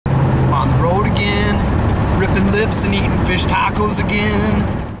flips and eating fish tacos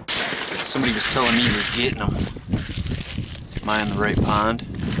again. Somebody was telling me you're getting them. Am I in the right pond?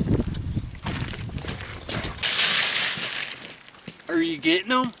 Are you getting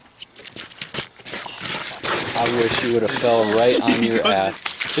them? I wish you would have fell right on your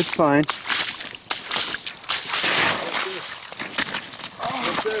ass. It's fine.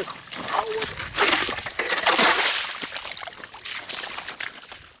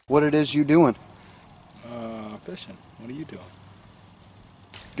 What it is you doing? Fishing. What are you doing?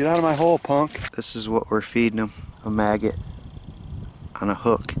 Get out of my hole, punk. This is what we're feeding them. A maggot on a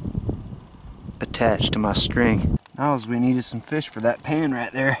hook attached to my string. Now as we needed some fish for that pan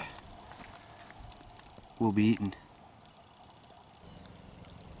right there. We'll be eating.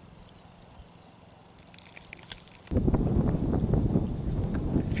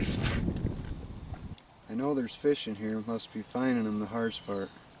 I know there's fish in here. Must be finding them the hardest part.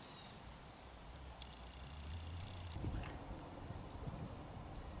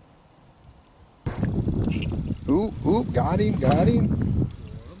 Ooh, ooh, got him, got him.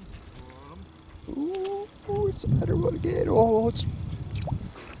 Ooh, ooh, it's a better one again. Oh, it's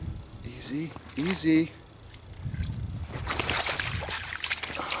easy, easy.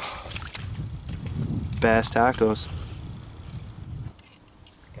 Bass tacos.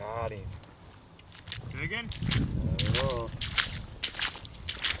 Got him. Good again?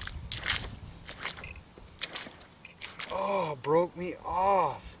 Oh, broke me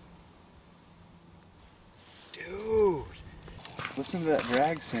off. Dude, listen to that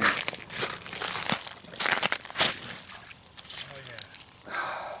drag sound. Oh yeah.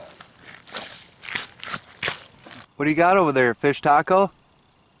 What do you got over there? Fish taco?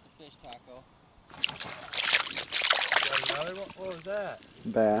 Fish taco. Got another one? What was that?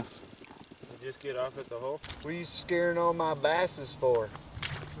 Bass. You just get off at the hole? What are you scaring all my basses for?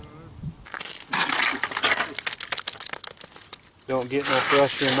 Don't get no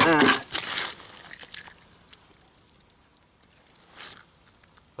fresher than that.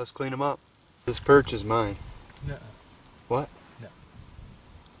 Let's clean them up. This perch is mine. No. What? No.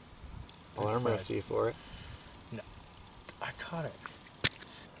 Well, That's I'm fine. gonna see for it. No. I caught it.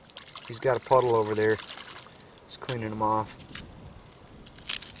 He's got a puddle over there. He's cleaning them off.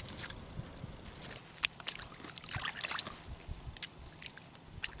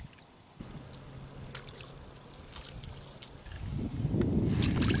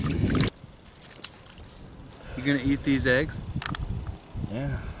 You gonna eat these eggs?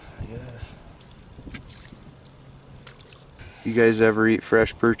 Yeah, I guess. You guys ever eat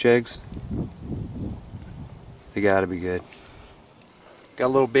fresh perch eggs? They gotta be good. Got a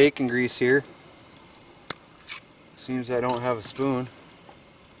little bacon grease here. Seems I don't have a spoon.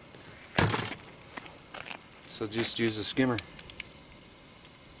 So just use a skimmer.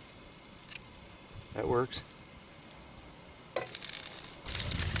 That works.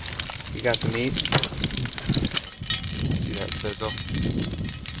 You got the meat? See that sizzle?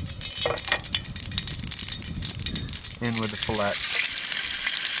 In with the fillets.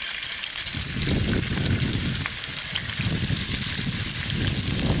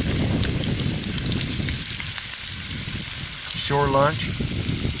 Shore lunch.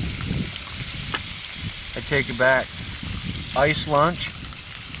 I take it back. Ice lunch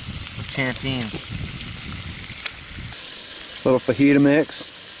with Chantines. Little fajita mix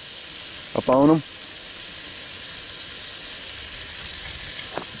up on them.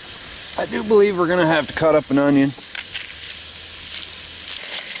 I do believe we're gonna have to cut up an onion.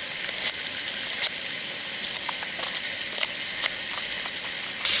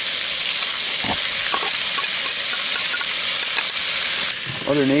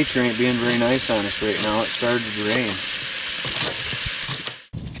 Mother Nature ain't being very nice on us right now. It started to rain.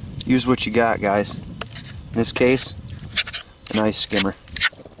 Use what you got, guys. In this case, an ice skimmer.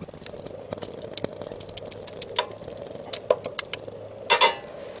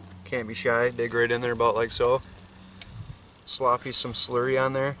 Can't be shy. Dig right in there about like so. Sloppy some slurry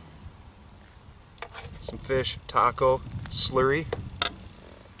on there. Some fish taco slurry.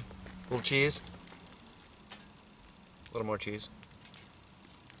 A little cheese. A little more cheese.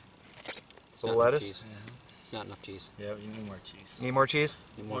 Some lettuce. Cheese. Yeah. It's not enough cheese. Yeah, you need more cheese. Need more cheese?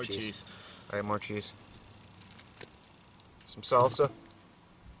 Need More cheese. Alright, more cheese. Some salsa.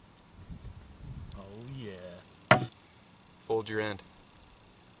 Oh yeah. Fold your end.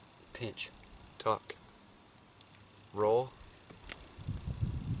 Pinch. Tuck. Roll.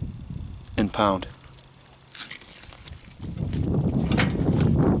 And pound.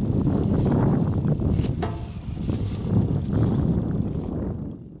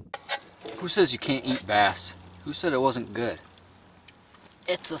 Who says you can't eat bass? Who said it wasn't good?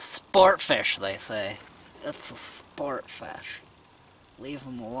 It's a sport fish, they say. It's a sport fish. Leave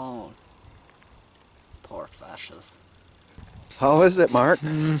them alone. Poor fishes. How is it, Mark?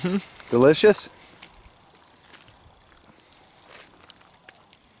 Delicious?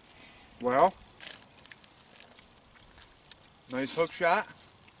 Well, nice hook shot.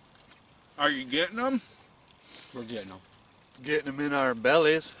 Are you getting them? We're getting them. Getting them in our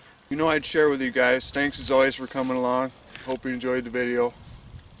bellies. You know I'd share with you guys. Thanks as always for coming along. Hope you enjoyed the video.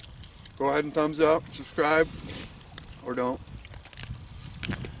 Go ahead and thumbs up, subscribe, or don't.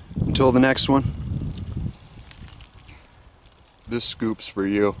 Until the next one, this scoop's for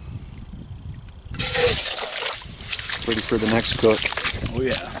you. Ready for the next cook. Oh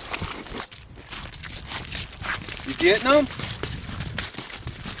yeah. You getting them?